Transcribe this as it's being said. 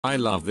I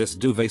love this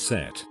duvet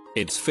set.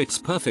 It fits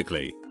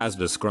perfectly, as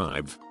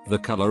described. The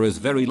color is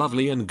very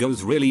lovely and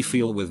goes really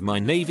feel with my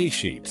navy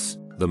sheets.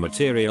 The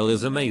material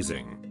is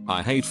amazing.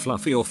 I hate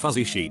fluffy or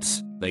fuzzy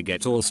sheets. They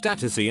get all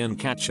statusy and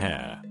catch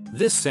hair.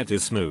 This set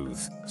is smooth,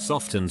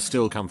 soft and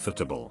still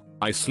comfortable.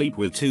 I sleep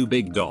with 2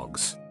 big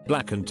dogs,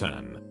 black and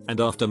tan, and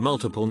after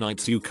multiple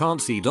nights you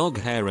can't see dog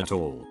hair at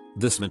all.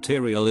 This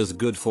material is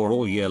good for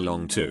all year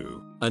long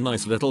too. A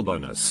nice little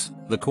bonus,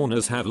 the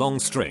corners have long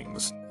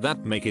strings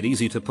that make it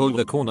easy to pull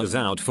the corners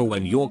out for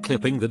when you're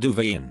clipping the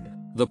duvet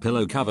in. The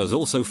pillow covers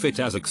also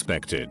fit as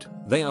expected.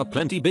 They are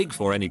plenty big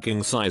for any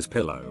king size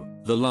pillow.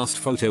 The last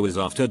photo is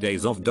after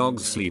days of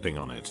dogs sleeping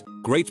on it.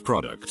 Great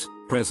product.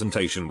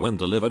 Presentation when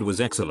delivered was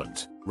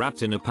excellent.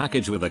 Wrapped in a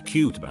package with a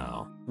cute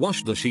bow.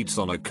 Washed the sheets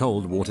on a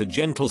cold water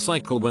gentle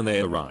cycle when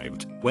they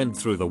arrived. Went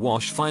through the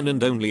wash fine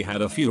and only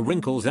had a few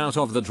wrinkles out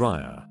of the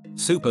dryer.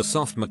 Super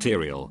soft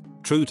material.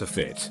 True to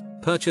fit.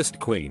 Purchased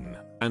queen.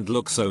 And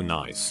looks so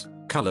nice.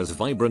 Colors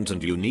vibrant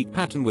and unique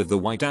pattern with the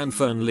white and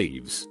fern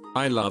leaves.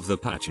 I love the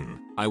pattern.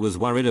 I was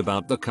worried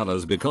about the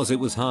colors because it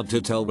was hard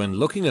to tell when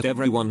looking at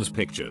everyone's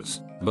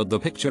pictures. But the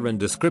picture and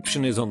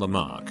description is on the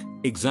mark.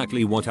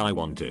 Exactly what I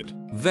wanted.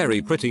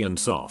 Very pretty and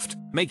soft.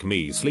 Make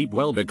me sleep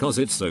well because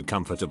it's so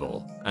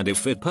comfortable. And it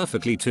fit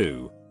perfectly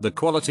too. The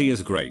quality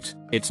is great.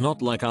 It's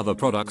not like other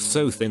products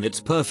so thin it's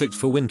perfect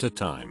for winter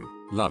time.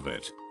 Love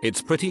it.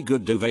 It's pretty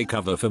good duvet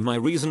cover for my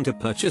reason to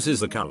purchase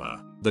is the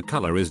color. The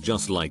color is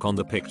just like on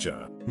the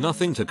picture.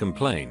 Nothing to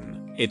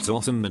complain. It's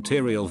awesome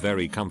material,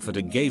 very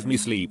comforting, gave me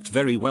slept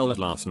very well at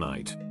last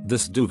night.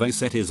 This duvet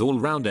set is all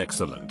round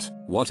excellent.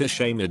 What a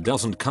shame it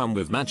doesn't come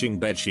with matching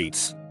bed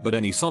sheets, but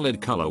any solid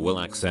color will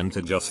accent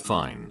it just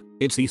fine.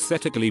 It's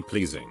aesthetically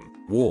pleasing,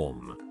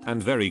 warm,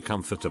 and very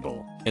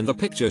comfortable. In the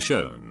picture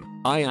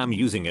shown, I am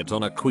using it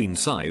on a queen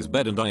size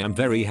bed and I am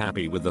very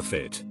happy with the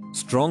fit.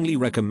 Strongly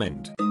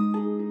recommend.